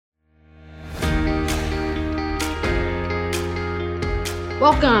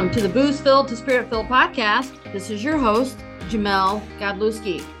Welcome to the Booze Filled to Spirit Filled podcast. This is your host, Jamel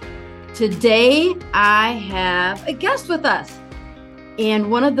Godlewski. Today, I have a guest with us. And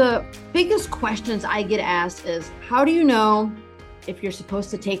one of the biggest questions I get asked is, how do you know if you're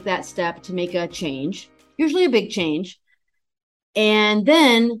supposed to take that step to make a change, usually a big change? And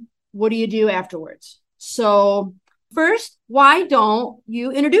then what do you do afterwards? So first, why don't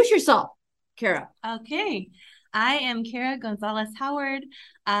you introduce yourself, Kara? Okay. I am Kara Gonzalez Howard.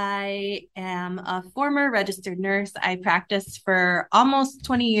 I am a former registered nurse. I practiced for almost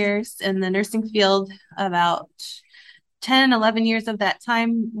 20 years in the nursing field. About 10, 11 years of that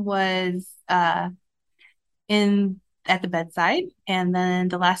time was in at the bedside. And then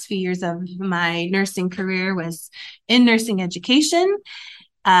the last few years of my nursing career was in nursing education.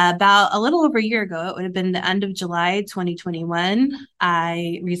 About a little over a year ago, it would have been the end of July 2021,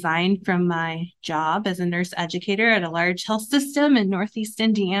 I resigned from my job as a nurse educator at a large health system in Northeast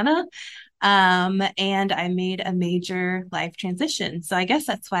Indiana. And I made a major life transition. So I guess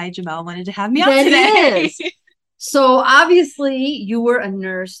that's why Jamel wanted to have me on today. So obviously you were a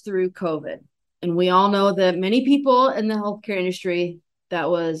nurse through COVID. And we all know that many people in the healthcare industry, that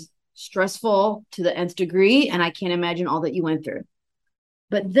was stressful to the nth degree. And I can't imagine all that you went through.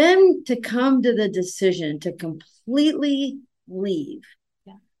 But then to come to the decision to completely leave,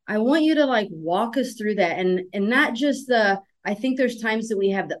 I want you to walk us through that. And not just I think there's times that we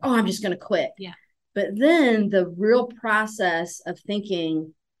have I'm just going to quit. Yeah. But then the real process of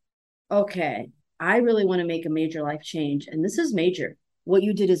thinking, okay, I really want to make a major life change. And this is major. What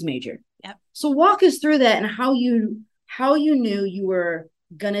you did is major. Yep. So walk us through that and how you knew you were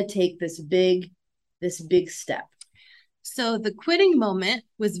going to take this big step. So the quitting moment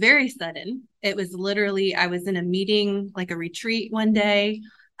was very sudden. It was literally, I was in a meeting, like a retreat one day.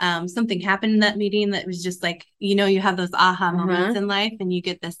 Something happened in that meeting that was just like, you have those aha moments in life and you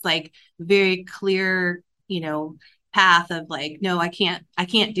get this very clear, path of no, I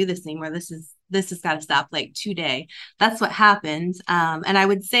can't do this anymore. This has got to stop today. That's what happened. And I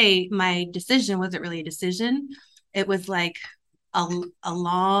would say my decision wasn't really a decision. It was a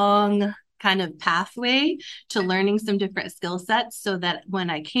long kind of pathway to learning some different skill sets so that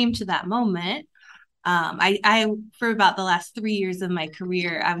when I came to that moment, I for about the last 3 years of my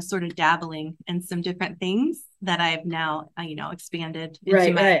career, I was sort of dabbling in some different things that I've now, expanded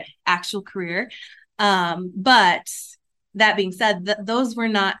into my actual career. But that being said, those were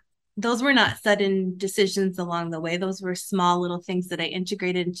not sudden decisions along the way. Those were small little things that I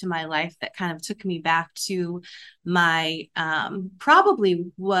integrated into my life that kind of took me back to my probably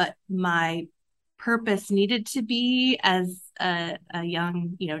what my purpose needed to be as a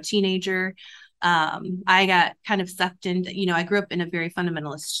young, teenager. I got kind of sucked into, I grew up in a very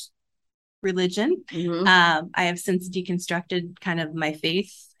fundamentalist religion. I have since deconstructed kind of my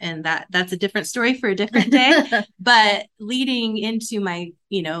faith, and that's a different story for a different day. But leading into my,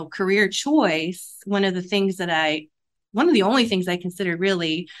 career choice, one of the only things I considered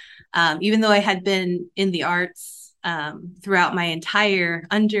really, even though I had been in the arts throughout my entire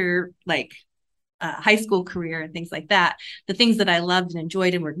high school career and things like that, the things that I loved and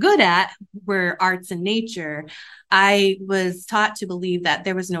enjoyed and were good at were arts and nature. I was taught to believe that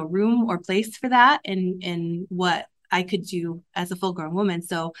there was no room or place for that in what I could do as a full-grown woman.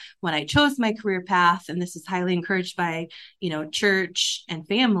 So when I chose my career path, and this is highly encouraged by, church and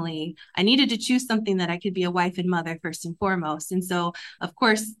family, I needed to choose something that I could be a wife and mother first and foremost. And so, of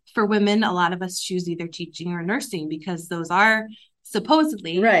course, for women, a lot of us choose either teaching or nursing because those are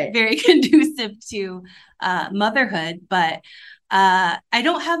supposedly very conducive to motherhood. But I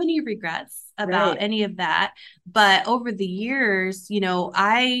don't have any regrets about any of that. But over the years,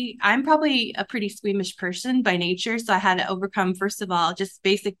 I'm probably a pretty squeamish person by nature. So I had to overcome, first of all, just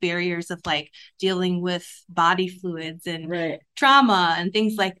basic barriers of dealing with body fluids and trauma and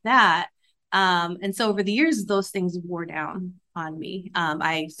things like that. And so over the years, those things wore down on me.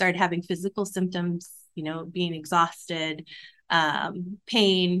 I started having physical symptoms, being exhausted,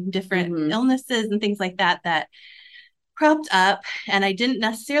 pain, different illnesses and things like that cropped up, and I didn't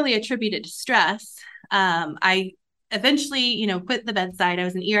necessarily attribute it to stress. I eventually, quit the bedside. I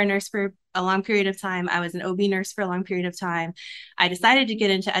was an ER nurse for a long period of time. I was an OB nurse for a long period of time. I decided to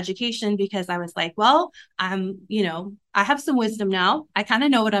get into education because I was like, well, I have some wisdom now. I kind of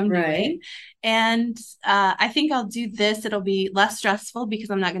know what I'm doing. And I think I'll do this. It'll be less stressful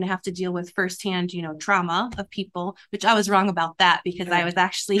because I'm not going to have to deal with firsthand, trauma of people, which I was wrong about that because I was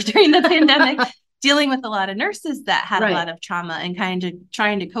actually during the pandemic dealing with a lot of nurses that had a lot of trauma and kind of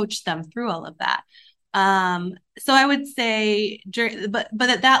trying to coach them through all of that. So I would say, but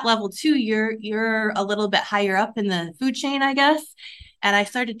at that level too, you're a little bit higher up in the food chain, I guess. And I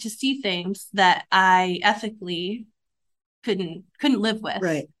started to see things that I ethically couldn't live with.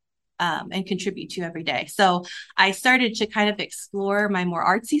 Right. And contribute to every day. So I started to kind of explore my more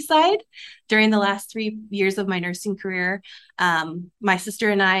artsy side during the last 3 years of my nursing career. My sister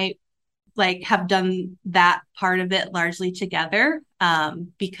and I have done that part of it largely together,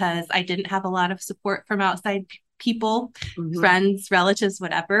 because I didn't have a lot of support from outside people, friends, relatives,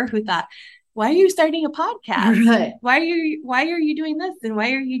 whatever, who thought, why are you starting a podcast? Right. Why are you doing this? And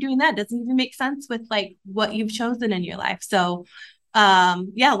why are you doing that? It doesn't even make sense with like what you've chosen in your life. So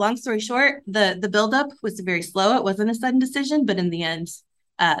long story short, the buildup was very slow. It wasn't a sudden decision, but in the end,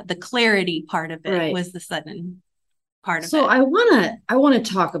 the clarity part of it was the sudden part of it. So I want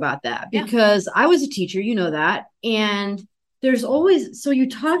to talk about that because I was a teacher, you know that. And there's always, so you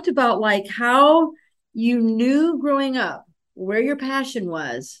talked about like how you knew growing up where your passion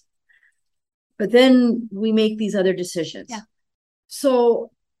was, but then we make these other decisions. Yeah.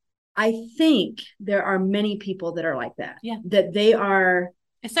 So I think there are many people that are like that. Yeah. That they are.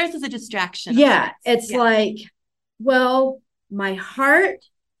 It starts as a distraction. Yeah. It's like, well, my heart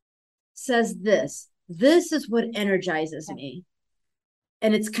says this. This is what energizes me.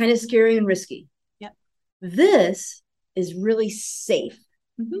 And it's kind of scary and risky. Yep. This is really safe,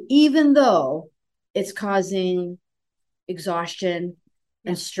 even though it's causing exhaustion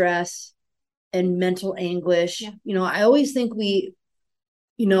and stress and mental anguish. Yeah. You know, I always think we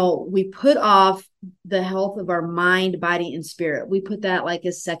put off the health of our mind, body, and spirit. We put that like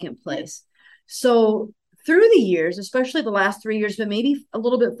as second place. So through the years, especially the last 3 years, but maybe a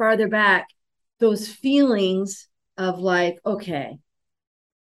little bit farther back, those feelings of like, okay,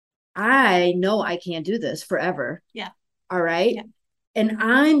 I know I can't do this forever. Yeah. All right. Yeah. And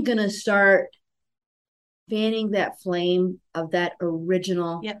I'm going to start fanning that flame of that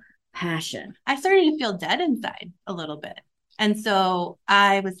original passion. I started to feel dead inside a little bit. And so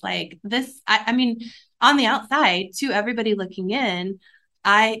I was like, I mean, on the outside, to everybody looking in,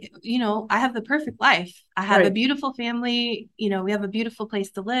 I have the perfect life. I have a beautiful family. We have a beautiful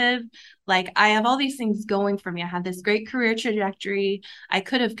place to live. Like, I have all these things going for me. I had this great career trajectory. I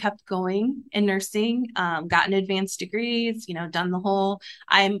could have kept going in nursing, gotten advanced degrees, done the whole,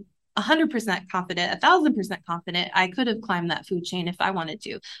 I'm 100% confident, 1,000% confident I could have climbed that food chain if I wanted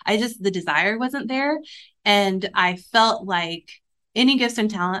to. The desire wasn't there. And I felt like any gifts and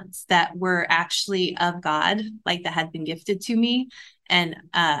talents that were actually of God, like that had been gifted to me, and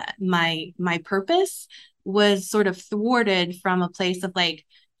my purpose was sort of thwarted from a place of like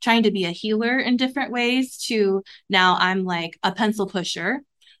trying to be a healer in different ways to now I'm like a pencil pusher.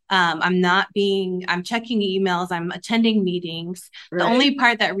 I'm checking emails, I'm attending meetings. The only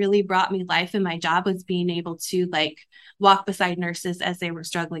part that really brought me life in my job was being able to like walk beside nurses as they were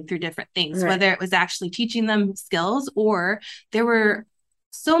struggling through different things, whether it was actually teaching them skills, or there were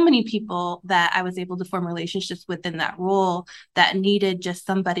so many people that I was able to form relationships with in that role that needed just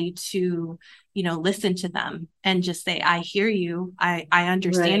somebody to, listen to them and just say, I hear you. I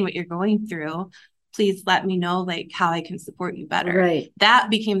understand what you're going through. Please let me know like how I can support you better. Right. That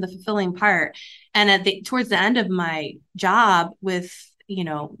became the fulfilling part. And towards the end of my job with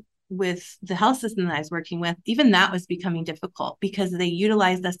the health system that I was working with, even that was becoming difficult because they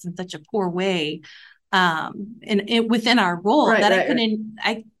utilized us in such a poor way. And within our role that I couldn't,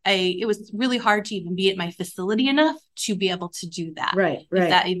 it was really hard to even be at my facility enough to be able to do that. Right. If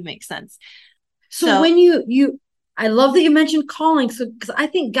that even makes sense. So when I love that you mentioned calling. So, because I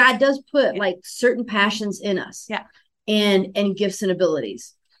think God does put like certain passions in us, and gifts and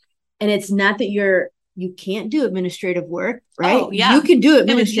abilities. And it's not that you can't do administrative work, right? Oh, yeah. You can do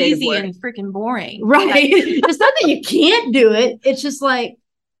administrative work. It was easy work. and freaking boring. Right. It's not that you can't do it. It's just like,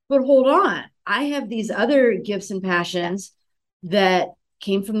 but hold on. I have these other gifts and passions that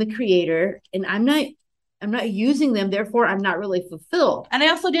came from the Creator, and I'm not using them. Therefore, I'm not really fulfilled. And I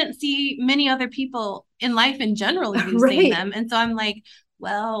also didn't see many other people in life in general using them. And so I'm like,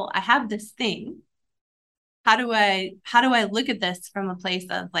 well, I have this thing. How do I look at this from a place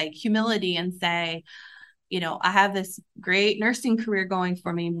of like humility and say, I have this great nursing career going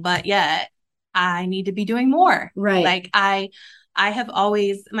for me, but yet I need to be doing more. Right. Like I have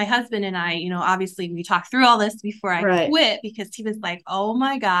always, my husband and I, obviously we talked through all this before I quit, because he was like, oh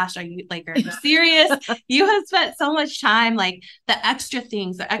my gosh, are you serious? You have spent so much time, like the extra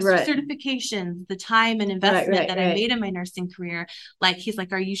things, the extra certifications, the time and investment that I made in my nursing career. Like, he's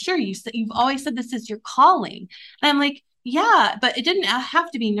like, are you sure? You've always said this is your calling. And I'm like, yeah, but it didn't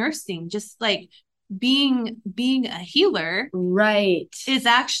have to be nursing. Just like being a healer is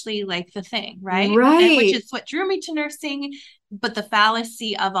actually like the thing, right? Which is what drew me to nursing. But the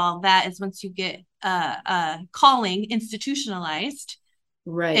fallacy of all that is once you get calling institutionalized,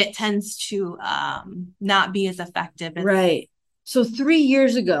 Right. it tends to not be as effective as, right. So 3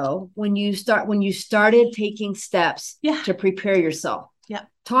 years ago, when you started taking steps Yeah. to prepare yourself, Yeah.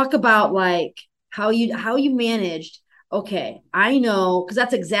 talk about like how you managed. Okay, I know, because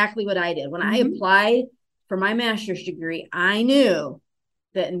that's exactly what I did when I applied for my master's degree. I knew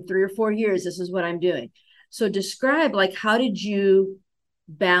that in 3 or 4 years, this is what I'm doing. So describe, like, how did you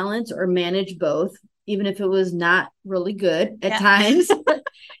balance or manage both, even if it was not really good at times?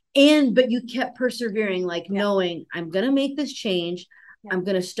 But you kept persevering, like knowing I'm going to make this change. I'm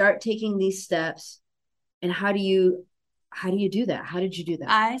going to start taking these steps. And how do you do that? How did you do that?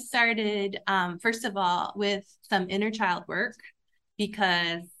 I started, first of all, with some inner child work,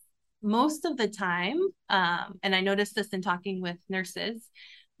 because most of the time, and I noticed this in talking with nurses,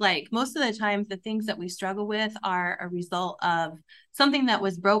 like most of the time, the things that we struggle with are a result of something that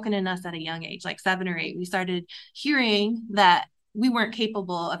was broken in us at a young age, like 7 or 8. We started hearing that we weren't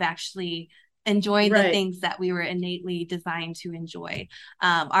capable of actually enjoying the things that we were innately designed to enjoy.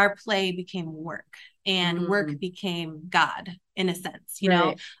 Our play became work, and work became God, in a sense. You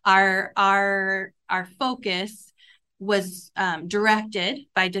know, our focus was directed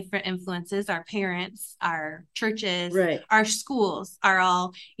by different influences. Our parents, our churches, our schools are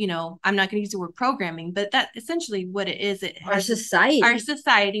all, you know, I'm not going to use the word programming, but that's essentially what it is. Our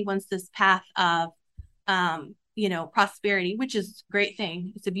society wants this path of, you know, prosperity, which is a great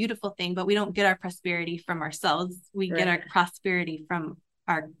thing. It's a beautiful thing, but we don't get our prosperity from ourselves. We get our prosperity from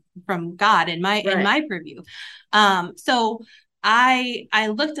God in my purview. So I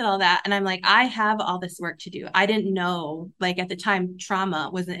looked at all that, and I'm like, I have all this work to do. I didn't know, like at the time,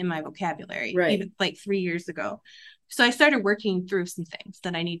 trauma wasn't in my vocabulary, even like 3 years ago. So I started working through some things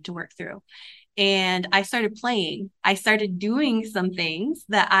that I need to work through. And I started playing. I started doing some things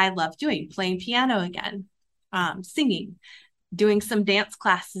that I love doing, playing piano again, singing, doing some dance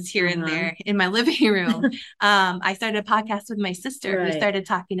classes here and there in my living room. I started a podcast with my sister. We started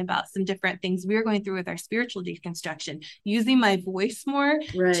talking about some different things we were going through with our spiritual deconstruction, using my voice more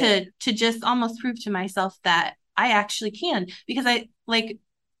to just almost prove to myself that I actually can. Because I, like,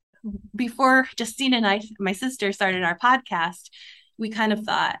 before Justine and I, my sister, started our podcast, we kind of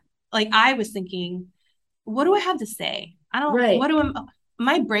thought, like, I was thinking, what do I have to say?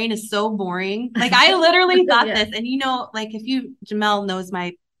 My brain is so boring. Like, I literally thought this, and you know, like, if you, Jamel knows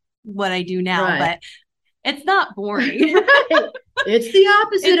what I do now, but it's not boring. It's the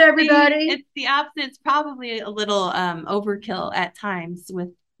opposite, everybody. It's the opposite. It's probably a little overkill at times with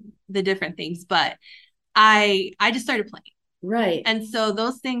the different things, but I just started playing. And so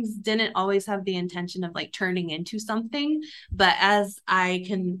those things didn't always have the intention of like turning into something. But as I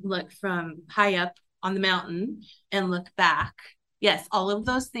can look from high up on the mountain and look back, yes, all of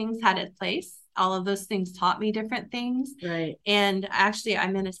those things had its place. All of those things taught me different things. And actually,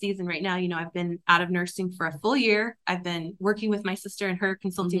 I'm in a season right now. You know, I've been out of nursing for a full year. I've been working with my sister in her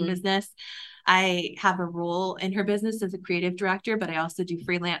consulting business. I have a role in her business as a creative director, but I also do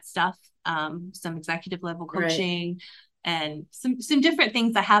freelance stuff, some executive level coaching, and some different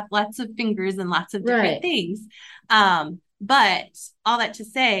things. I have lots of fingers and lots of different things. But all that to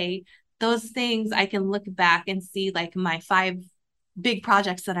say, those things I can look back and see, like my 5 big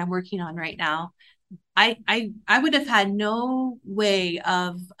projects that I'm working on right now. I would have had no way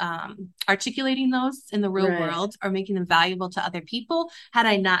of articulating those in the real world or making them valuable to other people had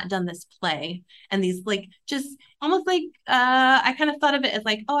I not done this play and these, like, just almost like I kind of thought of it as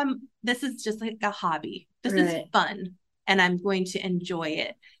like, oh, this is just like a hobby. This is fun, and I'm going to enjoy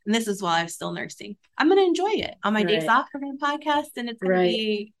it. And this is while I'm still nursing. I'm going to enjoy it on my days off. We're going to podcast, and it's going to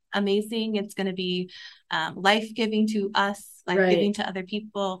be amazing. It's going to be life-giving to us, life-giving to other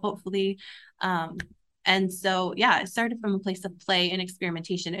people, hopefully. And so, yeah, it started from a place of play and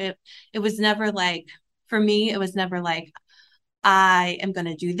experimentation. It was never like, for me, it was never like, I am going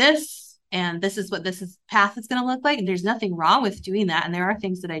to do this, and this is what path is going to look like. And there's nothing wrong with doing that. And there are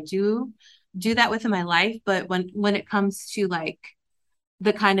things that I do that with in my life. But when it comes to like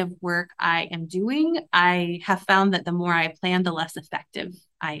the kind of work I am doing, I have found that the more I plan, the less effective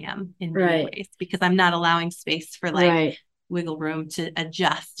I am in many ways, because I'm not allowing space for like wiggle room to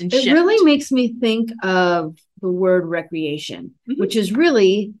adjust and shift. It really makes me think of the word recreation, which is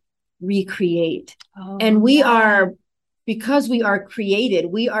really recreate. And we are, because we are created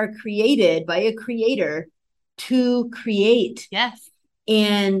by a creator to create. Yes.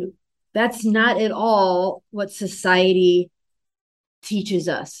 And that's not at all what society teaches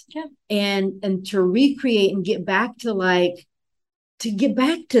us. And to recreate and get back to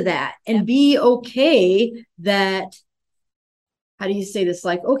that and be okay that how do you say this?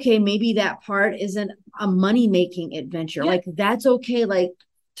 Like, okay, maybe that part isn't a money-making adventure. Like that's okay. Like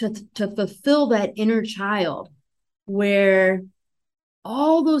to fulfill that inner child where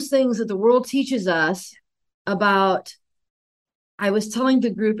all those things that the world teaches us about. I was telling the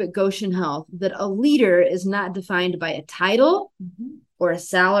group at Goshen Health that a leader is not defined by a title or a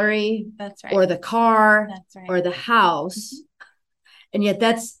salary. That's right. Or the car. That's right. Or the house. And yet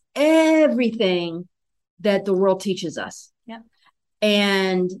that's everything that the world teaches us. Yep.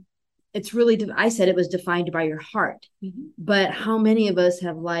 And it's really, I said it was defined by your heart. But how many of us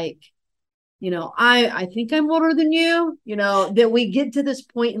have like, I think I'm older than you, that we get to this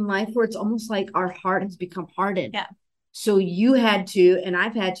point in life where it's almost like our heart has become hardened. Yeah. So you had to, and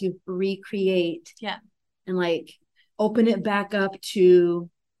I've had to recreate. Yeah. And like open it back up to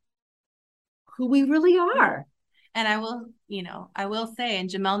who we really are. And I will say, and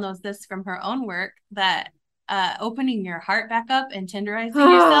Jamel knows this from her own work, that opening your heart back up and tenderizing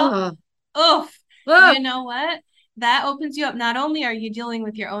yourself, you know what? That opens you up. Not only are you dealing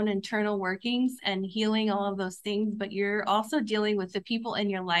with your own internal workings and healing all of those things, but you're also dealing with the people in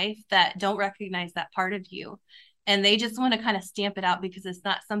your life that don't recognize that part of you. And they just want to kind of stamp it out because it's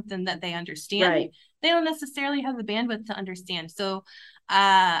not something that they understand. Right. They don't necessarily have the bandwidth to understand. So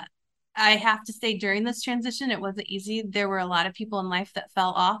I have to say during this transition, it wasn't easy. There were a lot of people in life that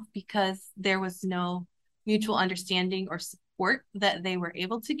fell off because there was no mutual understanding or support that they were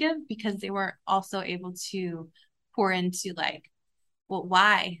able to give, because they weren't also able to pour into like, well,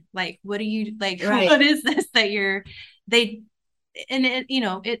 why? Like, what are you like? Right. What is this that and it,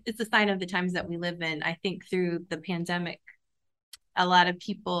 it's a sign of the times that we live in. I think through the pandemic, a lot of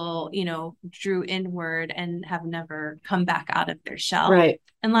people, drew inward and have never come back out of their shell. Right.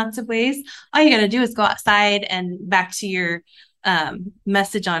 In lots of ways. All you got to do is go outside, and back to your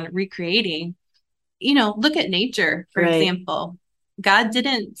message on recreating, look at nature, for example. God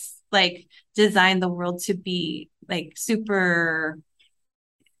didn't like design the world to be like super,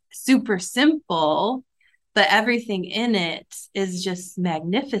 super simple, but everything in it is just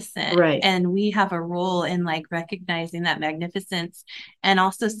magnificent. Right. And we have a role in like recognizing that magnificence, and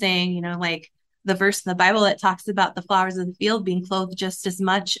also saying, like the verse in the Bible that talks about the flowers of the field being clothed just as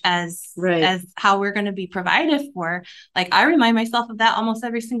much as how we're going to be provided for. Like I remind myself of that almost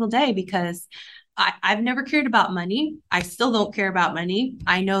every single day, because I've never cared about money. I still don't care about money.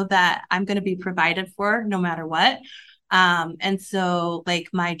 I know that I'm going to be provided for no matter what. And so like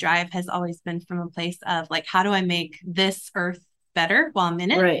my drive has always been from a place of like, how do I make this earth better while I'm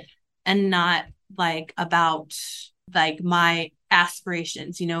in it? Right. And not like about like my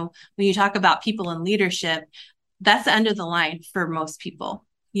aspirations. When you talk about people in leadership, that's the end of the line for most people.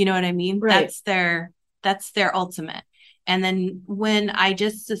 You know what I mean? Right. That's their ultimate. And then when I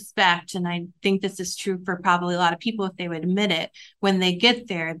just suspect, and I think this is true for probably a lot of people if they would admit it, when they get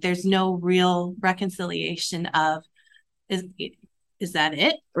there, there's no real reconciliation of, is that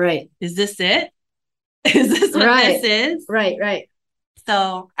it? Right. Is this it? Is this what this is? Right.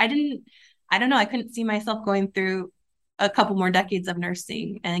 So I don't know. I couldn't see myself going through a couple more decades of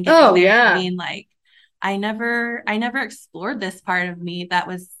nursing and getting there being like, I never explored this part of me that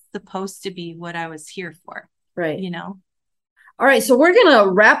was supposed to be what I was here for. Right. All right. So we're going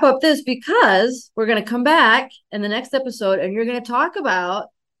to wrap up this, because we're going to come back in the next episode and you're going to talk about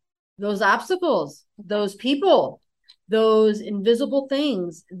those obstacles, those people, those invisible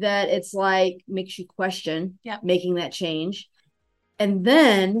things that it's like makes you question making that change. And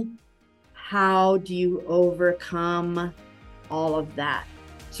then how do you overcome all of that?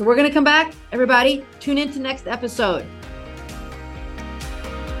 So we're going to come back. Everybody, tune in to next episode.